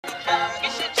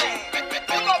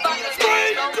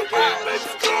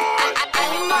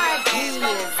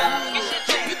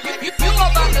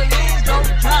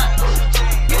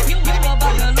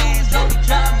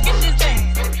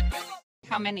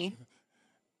How many?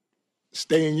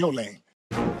 Stay in your lane.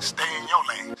 Stay in your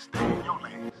lane. Stay in your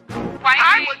lane. Why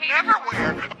I would never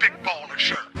wear a big baller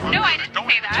shirt. No, I didn't Don't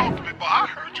say even that. talk to me, but I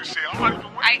heard you say I'm not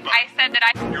even worried about I said that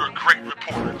I. You're a great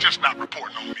reporter, just not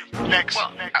reporting on me. Next.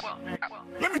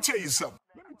 Let me tell you something.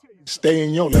 Stay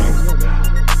in your lane.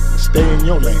 Stay in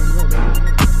your lane.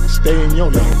 Stay in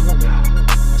your lane.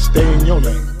 Stay in your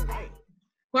lane.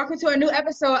 Welcome to a new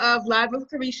episode of Live with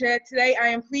Carisha. Today, I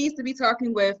am pleased to be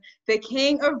talking with the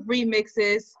king of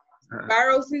remixes,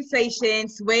 viral sensation,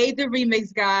 Sway the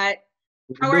Remix God.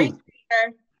 How are you,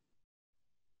 sir?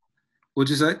 What'd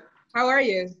you say? How are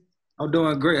you? I'm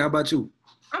doing great. How about you?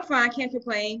 I'm fine, can't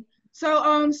complain.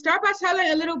 So, start by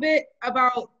telling a little bit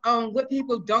about what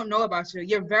people don't know about you.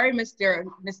 You're very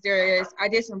mysterious. I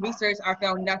did some research. I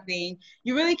found nothing.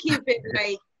 You really keep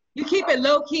it you keep it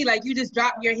low key, like you just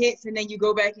drop your hits and then you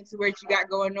go back into what you got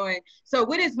going on. So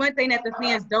what is one thing that the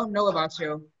fans don't know about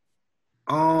you?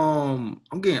 I'm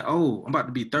getting old. I'm about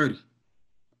to be 30.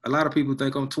 A lot of people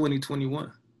think I'm 20,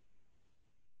 21.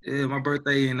 Yeah, my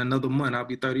birthday in another month. I'll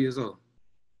be 30 years old.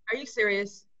 Are you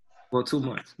serious? Well, 2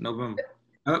 months, November.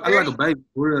 I like a baby.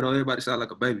 For real though, everybody sound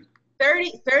like a baby.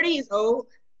 30 is old.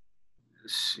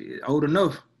 Shit, old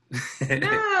enough.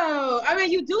 No, I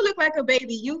mean, you do look like a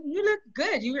baby. You look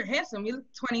good. You are handsome. You look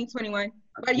 20, 21.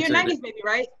 But you're 90s baby,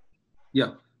 right?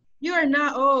 Yeah. You are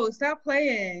not old. Stop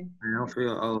playing. I don't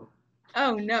feel old.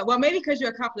 Oh, no. Well, maybe because you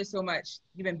accomplished so much.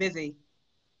 You've been busy.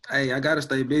 Hey, I got to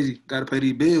stay busy. Got to pay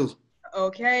these bills.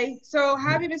 Okay. So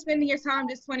how have you been spending your time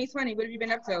this 2020? What have you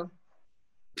been up to?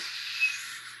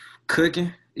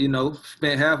 Cooking,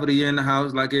 spent half of the year in the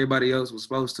house like everybody else was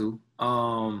supposed to.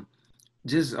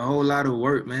 Just a whole lot of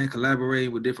work, man,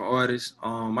 collaborating with different artists.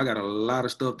 I got a lot of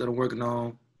stuff that I'm working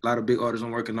on, a lot of big artists I'm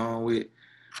working on with.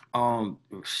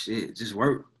 Just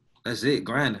work. That's it,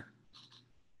 grinding.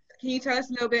 Can you tell us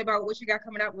a little bit about what you got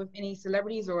coming up with any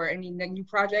celebrities or any new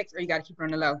projects, or you got to keep it on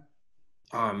the low?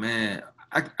 Oh, man,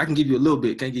 I can give you a little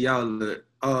bit. Can't give y'all a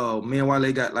little. Me and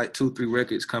Wale got like 2-3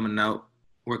 records coming out,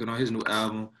 working on his new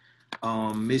album.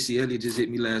 Missy Elliott just hit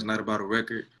me last night about a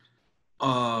record.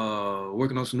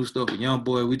 Working on some new stuff with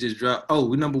YoungBoy. We just dropped. Oh,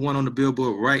 we number 1 on the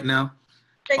Billboard right now.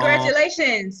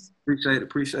 Congratulations.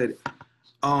 Appreciate it.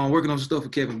 Working on some stuff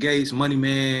with Kevin Gates, Money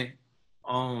Man,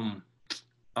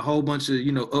 a whole bunch of,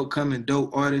 upcoming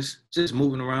dope artists, just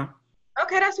moving around.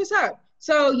 Okay, that's what's up.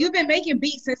 So you've been making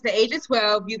beats since the age of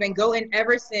 12. You've been going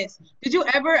ever since. Did you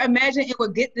ever imagine it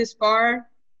would get this far?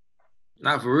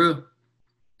 Not for real.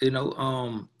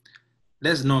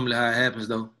 That's normally how it happens,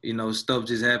 though. Stuff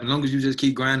just happens. As long as you just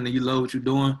keep grinding and you love what you're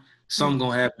doing, something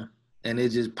gonna happen, and it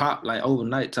just pop like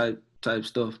overnight type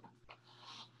stuff.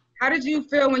 How did you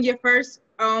feel when your first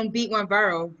beat went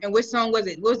viral? And which song was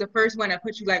it? What was the first one that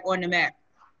put you like on the map?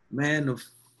 Man,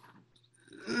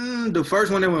 the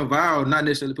first one that went viral, not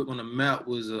necessarily put on the map,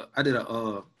 was I did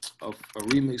a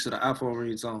remix of the iPhone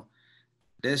ringtone.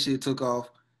 That shit took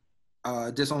off.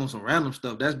 Just on some random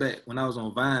stuff. That's back when I was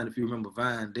on Vine, if you remember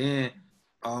Vine. Then,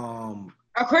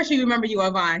 of course you remember you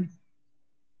on Vine.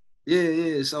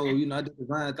 Yeah. So, I did the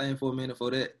Vine thing for a minute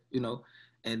for that,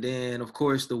 And then, of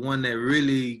course, the one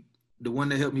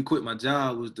that helped me quit my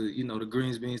job was the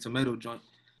greens, beans, tomato joint.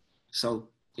 So,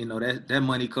 that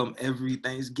money come every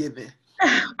Thanksgiving.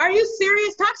 Are you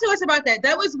serious? Talk to us about that.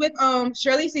 That was with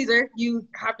Shirley Caesar. You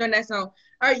hopped on that song.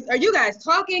 Are you guys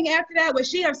talking after that? Was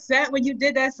she upset when you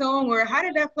did that song, or how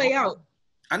did that play out?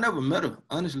 I never met her,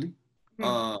 honestly.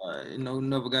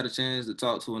 Never got a chance to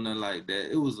talk to her, nothing like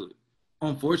that. It was an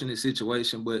unfortunate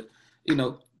situation, but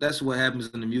that's what happens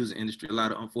in the music industry. A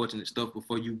lot of unfortunate stuff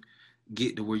before you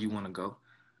get to where you want to go.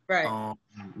 Right.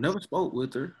 Never spoke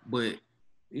with her, but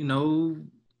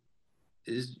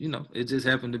it just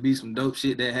happened to be some dope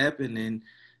shit that happened, and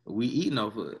we eating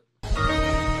off of it.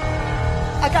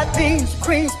 I got beans,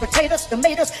 greens, potatoes,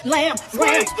 tomatoes, lamb,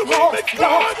 ram, raw,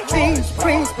 beans,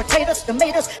 greens, potatoes,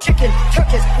 tomatoes, chicken,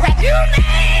 turkeys, rat, you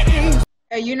name it.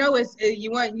 And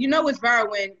it's viral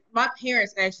when my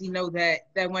parents actually know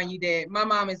that one you did. My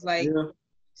mom is like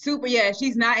super,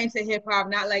 she's not into hip hop,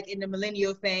 not like in the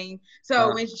millennial thing.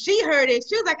 So when she heard it,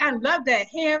 she was like, I love that.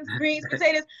 Hams, greens,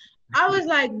 potatoes. I was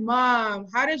like, Mom,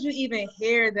 how did you even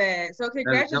hear that? So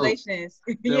congratulations.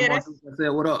 I said,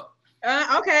 what up?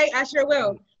 Okay, I sure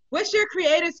will. What's your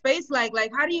creative space like?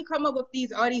 Like, how do you come up with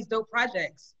all these dope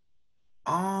projects?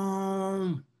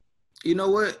 You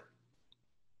know what?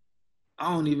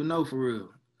 I don't even know for real.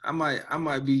 I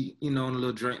might be, on a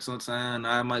little drink sometime.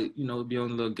 I might, be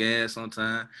on a little gas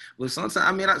sometime. But sometimes,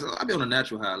 I be on a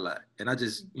natural high a lot. And I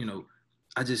just,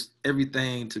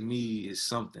 everything to me is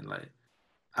something. Like,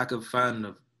 I could find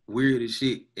the weirdest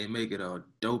shit and make it a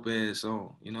dope ass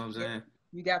song. You know what I'm saying?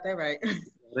 You got that right.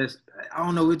 I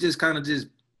don't know. It just kind of just,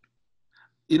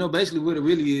 you know, basically what it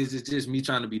really is just me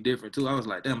trying to be different too. I was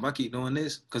like, damn, if I keep doing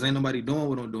this, because ain't nobody doing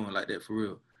what I'm doing like that for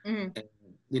real. Mm-hmm. And,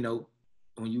 you know,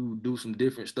 when you do some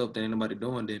different stuff that ain't nobody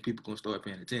doing, then people gonna start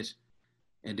paying attention.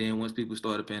 And then once people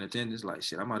started paying attention, it's like,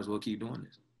 shit, I might as well keep doing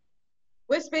this.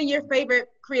 What's been your favorite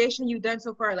creation you've done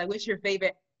so far? Like, what's your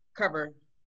favorite cover?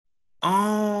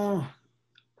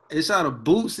 It's out of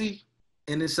Bootsy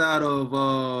and it's out of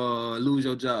Lose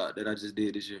Your Job that I just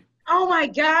did this year. Oh my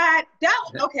God.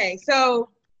 Okay, so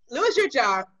Lose Your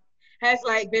Job has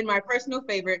like been my personal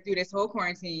favorite through this whole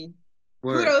quarantine.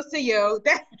 Word. Kudos to you.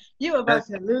 That you about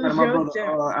to lose my your brother,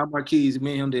 job. Al Marquez,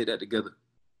 me and him did that together.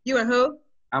 You and who?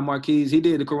 Al Marquez, he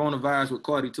did the coronavirus with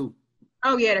Cardi too.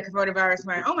 Oh yeah, the coronavirus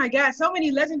one. Oh my God, so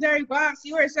many legendary bops.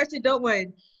 You are such a dope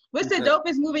one. What's the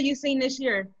dopest movie you've seen this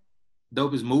year?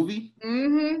 Dopest movie?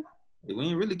 Mm-hmm. We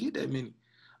ain't really get that many.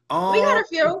 We got a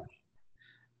few.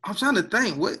 I'm trying to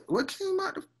think. What came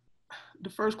out the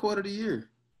first quarter of the year?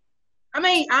 I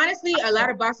mean, honestly, a lot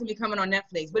of bops will be coming on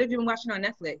Netflix. What have you been watching on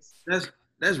Netflix?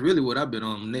 That's really what I've been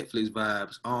on, Netflix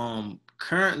vibes.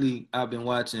 Currently I've been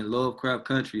watching Lovecraft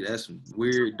Country. That's some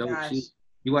weird dope shit.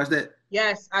 You watch that?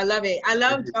 Yes, I love it. I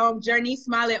love Journey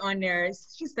Smollett on there.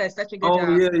 She said such a good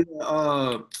job.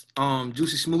 Oh yeah.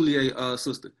 Juicy Smollett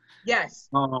sister. Yes.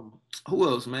 Who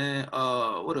else, man?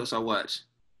 What else I watch?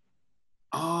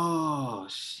 Oh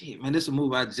shit, man, this is a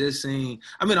movie I just seen.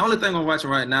 I mean, the only thing I'm watching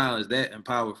right now is that and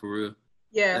Power for real.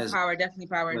 Yeah, Power, definitely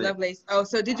Power. Lovelace. Oh,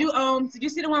 so did you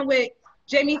see the one with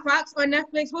Jamie Foxx on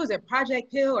Netflix? What was it?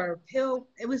 Project Pill or Pill?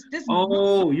 It was this.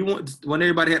 Oh, you want when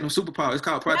everybody had no superpower? It's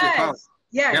called Project Power.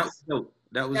 Yes. That was dope.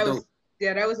 That was dope.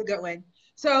 Yeah, that was a good one.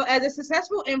 So as a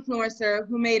successful influencer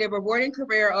who made a rewarding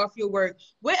career off your work,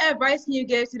 what advice can you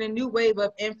give to the new wave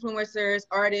of influencers,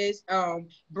 artists,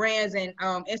 brands, and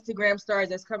Instagram stars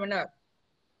that's coming up?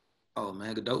 Oh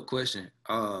man, a dope question.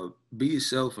 Be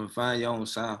yourself and find your own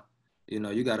sound. You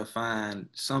know, you gotta find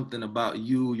something about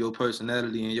you, your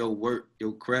personality, and your work,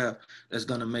 your craft that's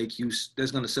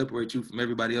gonna separate you from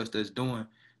everybody else that's doing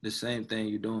the same thing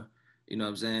you're doing. You know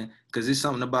what I'm saying? Because it's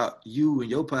something about you and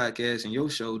your podcast and your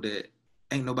show that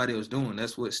ain't nobody else doing.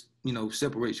 That's what, you know,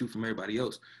 separates you from everybody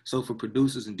else. So for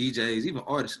producers and DJs, even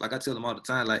artists, like I tell them all the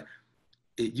time, like,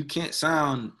 you can't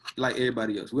sound like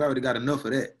everybody else. We already got enough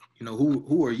of that. You know,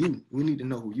 who are you? We need to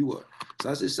know who you are. So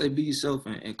I just say be yourself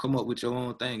and come up with your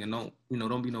own thing and don't be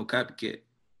no copycat.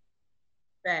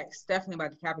 Facts. Definitely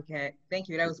about the copycat. Thank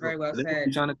you. That was very well said.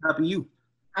 They're trying to copy you.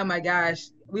 Oh my gosh,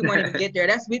 we want to get there.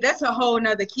 That's a whole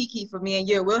nother kiki for me and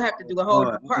you. We'll have to do a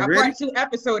whole part 2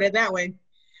 episode of that one.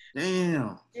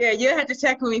 Damn. Yeah, you'll have to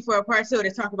check with me for a part 2 to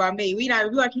talk about me. We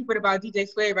want to keep it about DJ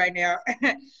Sway right now.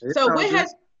 So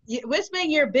what's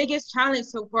been your biggest challenge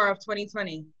so far of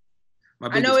 2020?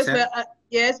 I know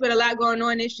it's been a lot going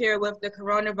on this year with the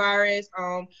coronavirus.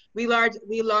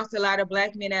 We lost a lot of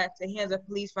Black men at the hands of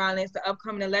police violence. The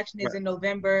upcoming election is in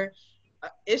November.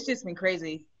 It's just been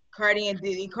crazy. Cardi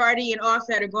and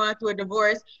Offset are going through a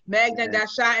divorce. Meg done got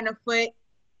shot in the foot.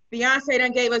 Beyonce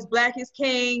done gave us Black is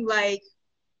King. Like,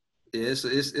 yeah, it's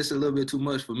a little bit too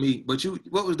much for me. But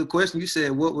what was the question? You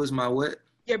said what was my what?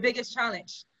 Your biggest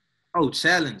challenge. Oh,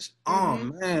 challenge.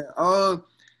 Mm-hmm. Oh man.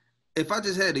 If I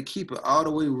just had to keep it all the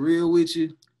way real with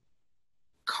you,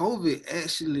 COVID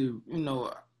actually, you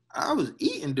know, I was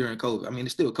eating during COVID. I mean,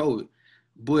 it's still COVID,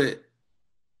 but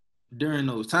during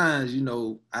those times, you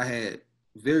know, I had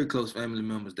very close family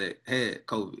members that had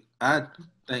COVID. I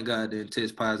thank God didn't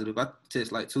test positive. I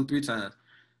tested like 2-3 times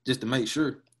just to make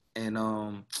sure. And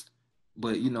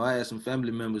but you know, I had some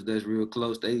family members that's real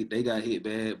close. They got hit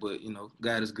bad, but you know,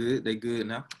 God is good. They good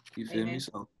now. You feel me?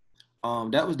 So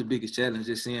that was the biggest challenge,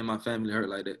 just seeing my family hurt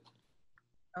like that.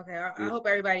 Okay, I hope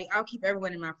I'll keep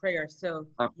everyone in my prayers too.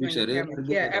 I appreciate it.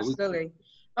 Yeah, absolutely.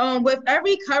 With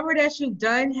every cover that you've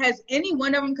done, has any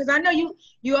one of them, because I know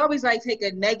you always like take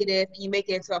a negative and you make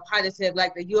it into a positive,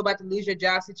 like the you about to lose your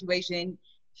job situation.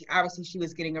 Obviously, she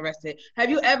was getting arrested. Have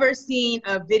you ever seen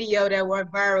a video that went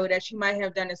viral that you might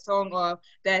have done a song of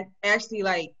that actually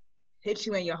like hit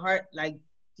you in your heart? Like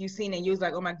you seen it and you was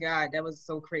like, oh my God, that was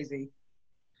so crazy.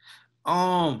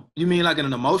 You mean like in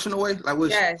an emotional way? Like what?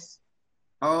 Yes.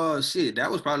 Oh shit,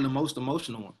 that was probably the most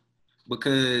emotional one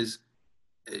because,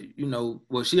 you know,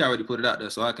 well, she already put it out there,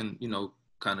 so I can, you know,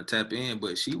 kind of tap in.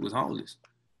 But she was homeless.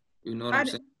 You know what I'm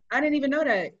saying? I didn't even know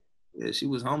that. Yeah, she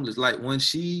was homeless. Like when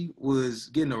she was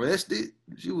getting arrested,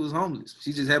 she was homeless.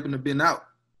 She just happened to have been out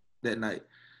that night.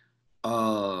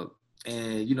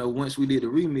 And you know, once we did the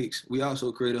remix, we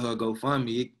also created her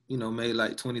GoFundMe. It, you know, made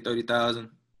like 20,000-30,000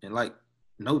 in like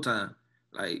no time.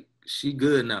 Like she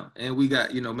good now, and we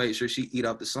got made sure she eat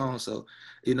off the song. So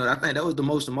I think that was the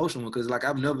most emotional one because like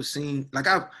I've never seen like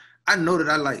I know that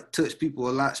I like touch people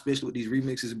a lot, especially with these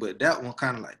remixes, but that one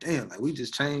kind of like damn, like we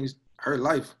just changed her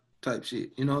life type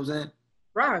shit. You know what I'm saying?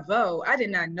 Bravo! I did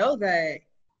not know that.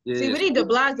 Yeah. See, we need the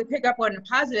blogs to pick up on the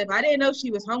positive. I didn't know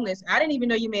she was homeless. I didn't even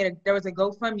know there was a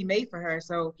GoFundMe made for her.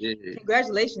 So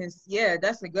congratulations. Yeah,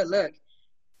 that's a good look.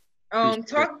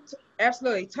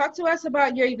 Absolutely. Talk to us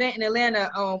about your event in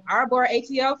Atlanta. Arbor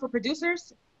ATL for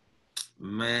producers.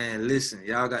 Man, listen,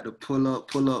 y'all got to pull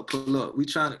up. We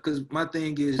trying to, cause my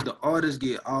thing is the artists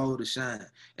get all the shine,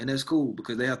 and that's cool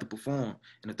because they have to perform.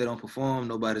 And if they don't perform,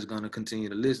 nobody's gonna continue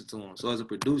to listen to them. So as a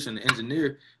producer and an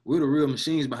engineer, we're the real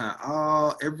machines behind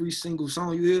every single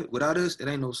song you hear. Without us, it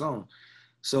ain't no song.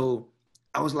 So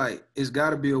I was like, it's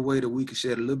got to be a way that we can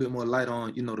shed a little bit more light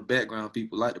on, the background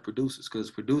people like the producers,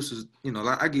 because producers,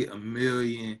 like I get a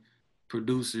million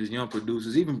producers, young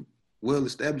producers, even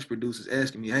well-established producers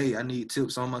asking me, hey, I need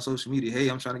tips on my social media. Hey,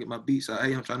 I'm trying to get my beats out.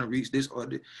 Hey, I'm trying to reach this or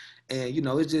that. And,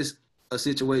 it's just a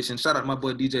situation. Shout out to my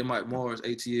boy DJ Mike Morris,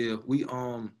 ATL.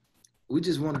 We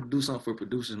just wanted to do something for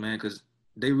producers, man, because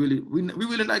we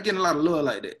really not getting a lot of love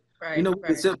like that. Right,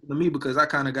 except for me because I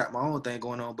kind of got my own thing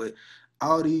going on. But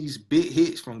all these big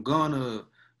hits from Gunna,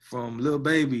 from Lil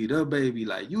Baby, Da Baby,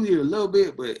 like you hear a little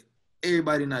bit, but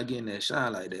everybody not getting that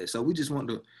shine like that. So we just want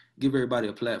to give everybody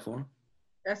a platform.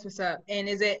 That's what's up. And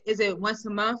is it once a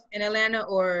month in Atlanta,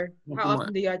 or how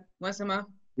often do you once a month?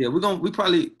 Yeah, we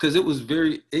probably, because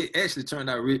it actually turned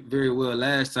out very well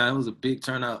last time. It was a big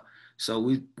turnout. So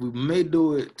we may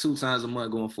do it 2 times a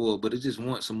month going forward, but it's just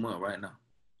once a month right now.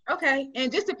 Okay,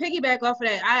 and just to piggyback off of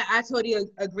that, I totally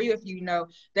agree with you.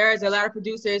 There's a lot of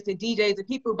producers, the DJs, the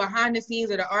people behind the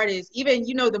scenes of the artists, even,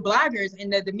 the bloggers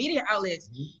and the media outlets.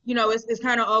 Mm-hmm. It's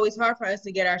kind of always hard for us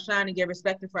to get our shine and get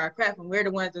respected for our craft. And we're the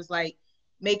ones that's like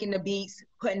making the beats,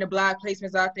 putting the blog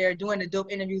placements out there, doing the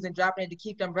dope interviews and dropping it to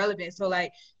keep them relevant. So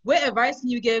like, what advice can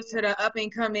you give to the up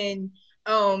and coming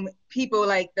people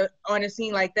like on a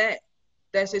scene like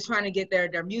that's just trying to get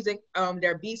their music,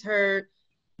 their beats heard?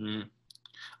 Mm-hmm.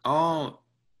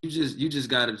 You just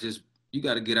gotta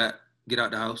get out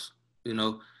the house.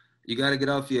 You gotta get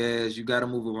off your ass. You gotta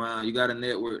move around. You gotta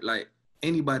network. Like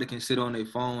anybody can sit on their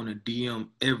phone and DM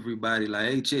everybody. Like,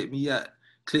 hey, check me out.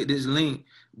 Click this link.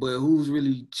 But who's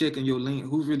really checking your link?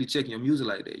 Who's really checking your music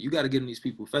like that? You gotta get in these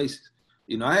people's faces.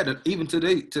 I had to, even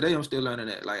today I'm still learning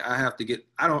that. Like I have to get.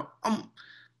 I'm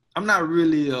not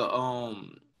really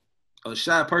a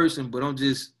shy person, but I'm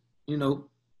just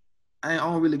I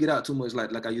don't really get out too much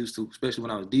like I used to, especially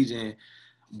when I was DJing.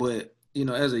 But,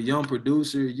 as a young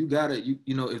producer, you gotta,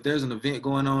 if there's an event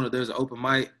going on or there's an open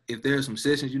mic, if there's some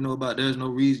sessions about, there's no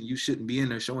reason you shouldn't be in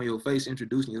there showing your face,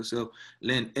 introducing yourself,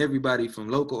 letting everybody from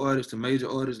local artists to major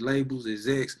artists, labels,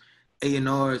 execs,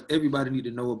 A&Rs, everybody need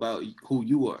to know about who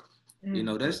you are.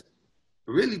 Mm-hmm. That's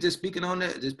really just speaking on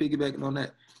that, just piggybacking on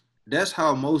that. That's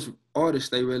how most artists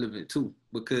stay relevant too,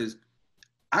 because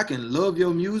I can love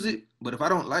your music, but if I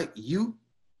don't like you,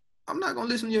 I'm not gonna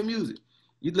listen to your music.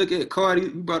 You look at Cardi,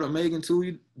 you brought up Megan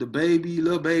too, the Baby,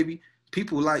 Lil Baby.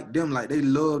 People like them, like they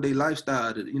love their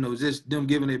lifestyle. Just them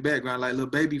giving their background. Like Lil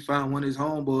Baby found one of his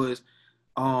homeboys.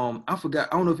 I forgot.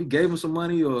 I don't know if he gave him some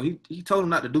money or he told him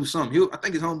not to do something. I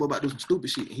think his homeboy about to do some stupid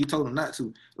shit. He told him not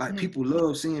to. Like mm-hmm. People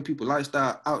love seeing people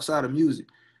lifestyle outside of music.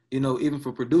 Even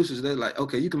for producers, they're like,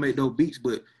 okay, you can make dope beats,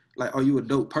 but like, are you a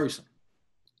dope person?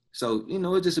 So,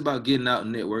 it's just about getting out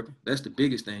and networking. That's the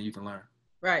biggest thing you can learn.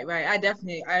 Right. I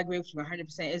agree with you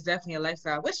 100%. It's definitely a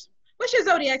lifestyle. What's your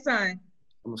zodiac sign?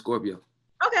 I'm a Scorpio.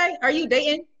 Okay. Are you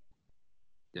dating?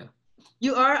 Yeah.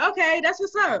 You are? Okay. That's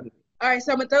what's up. All right.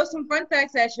 So I'm going to throw some fun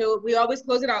facts at you. We always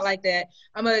close it out like that.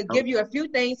 I'm going to give you a few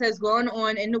things that's going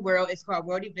on in the world. It's called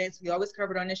world events. We always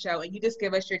cover it on the show. And you just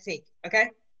give us your take. Okay?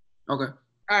 Okay.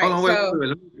 All right. Hold on, wait.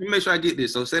 Let me make sure I get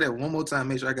this. So say that one more time.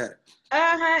 Make sure I got it.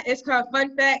 It's called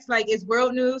fun facts. Like it's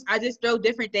world news. I just throw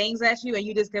different things at you and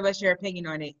you just give us your opinion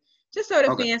on it. Just so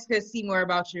the fans can see more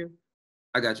about you.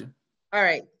 I got you. All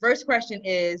right. First question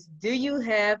is, do you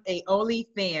have a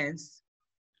OnlyFans?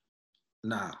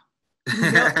 Nah.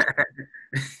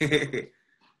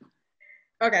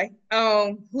 Okay.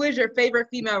 Who is your favorite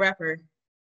female rapper?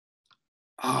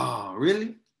 Oh,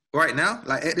 really? Right now?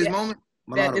 Like at this moment?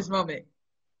 Mulatto. At this moment.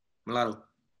 Mulatto.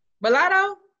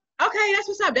 Okay, that's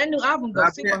what's up. That new album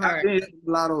goes super hard.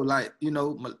 Mulatto, like,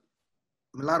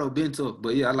 Mulatto been tough,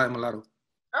 but yeah, I like Mulatto.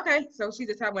 Okay, so she's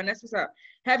the top one. That's what's up.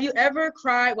 Have you ever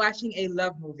cried watching a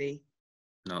love movie?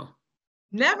 No.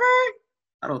 Never?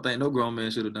 I don't think no grown man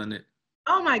should have done that.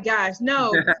 Oh my gosh,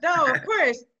 no, of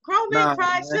course. Grown men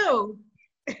cry too.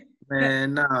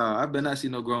 Man, no, I better not see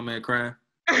no grown man crying.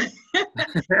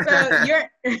 So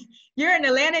you're an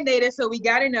Atlanta native, so we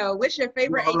gotta know what's your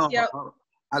favorite ATL. Hold on.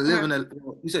 I live in Atlanta.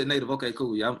 You said native. Okay,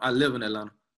 cool. Yeah, I live in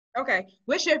Atlanta. Okay,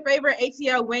 what's your favorite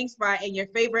ATL wing spot and your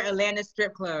favorite Atlanta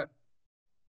strip club?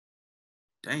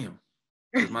 Damn,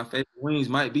 because my favorite wings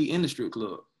might be in the strip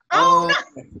club. Oh,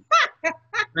 no.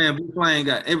 Man, Blue Flame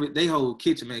got they whole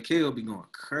kitchen, man. Kale be going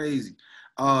crazy.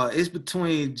 It's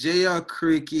between JR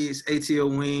Crickets,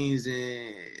 ATL Wings,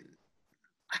 and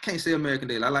I can't say American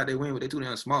Deli. I like their wing, but they too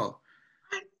damn small.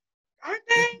 Aren't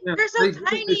they? Yeah, They're so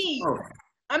tiny.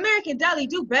 American Deli,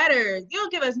 do better. You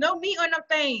don't give us no meat on them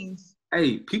things.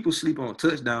 Hey, people sleep on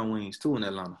Touchdown Wings too in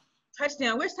Atlanta.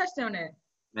 Touchdown, where's Touchdown at?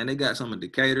 Man, they got some in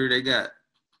Decatur. They're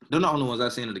not the only ones I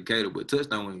seen in Decatur, but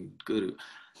Touchdown Wings good.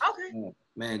 Okay.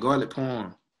 Man, garlic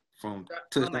parm from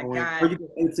Touchdown Wings. God.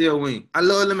 ATL Wing. I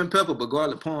love lemon pepper, but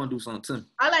garlic parm do something to me.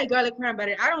 I like garlic parm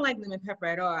better. I don't like lemon pepper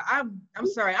at all. I'm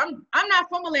sorry. I'm not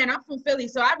from Atlanta. I'm from Philly,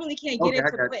 so I really can't get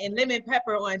into putting lemon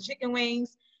pepper on chicken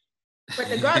wings. But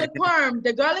the garlic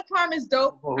parm is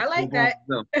dope. I like that.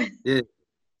 Yeah.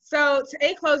 So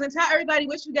to closing, tell everybody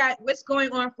what's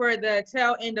going on for the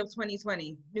tail end of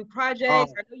 2020. New projects. I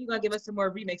know you're gonna give us some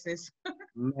more remixes.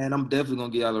 Man, I'm definitely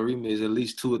gonna get y'all a remix at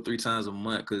least 2 or 3 times a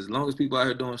month. Cause as long as people out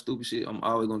here doing stupid shit, I'm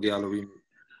always gonna get y'all a remix.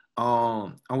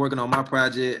 I'm working on my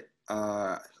project.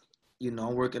 I'm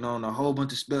working on a whole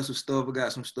bunch of special stuff. I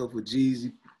got some stuff with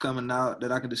Jeezy coming out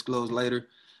that I can disclose later.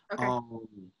 Okay.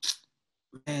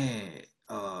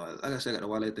 Like I said, I got the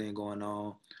Wale thing going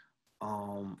on.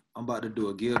 I'm about to do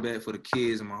a give back for the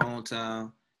kids in my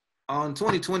hometown.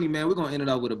 2020, man, we're gonna end it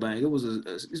out with a bang.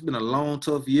 It's been a long,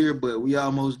 tough year, but we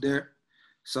almost there.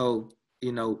 So,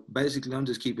 basically, I'm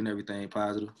just keeping everything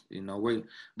positive. We're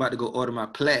about to go order my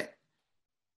plaque,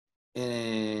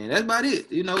 and that's about it.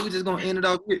 We just gonna end it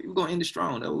out here. We're gonna end it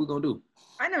strong. That's what we're gonna do.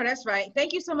 I know that's right.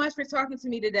 Thank you so much for talking to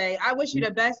me today. I wish you the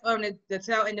best on the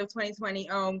tail end of 2020.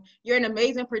 You're an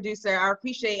amazing producer. I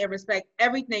appreciate and respect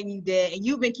everything you did, and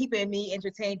you've been keeping me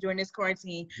entertained during this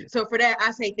quarantine. So for that,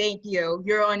 I say thank you.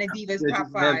 You're on the Divas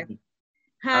Top 5.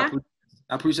 Huh?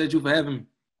 I appreciate you for having me.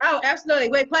 Oh, absolutely.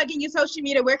 Wait, plug in your social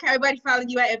media. Where can everybody follow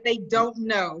you at if they don't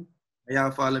know?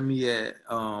 Y'all follow me at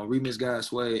Remix Guy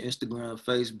Sway, Instagram,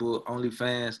 Facebook,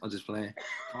 OnlyFans. I'm just playing.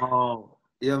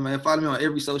 Yeah, man. Follow me on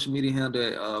every social media handle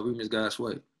at Remix Guy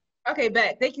Sway. Okay,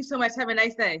 bet. Thank you so much. Have a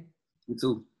nice day. You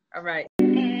too. All right.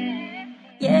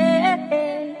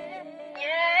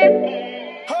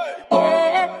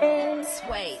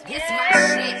 Sway, it's my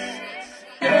shit.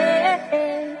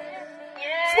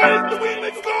 Sway the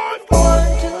remix, God.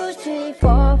 1, 2, 3,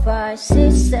 4, 5,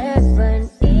 6, 7.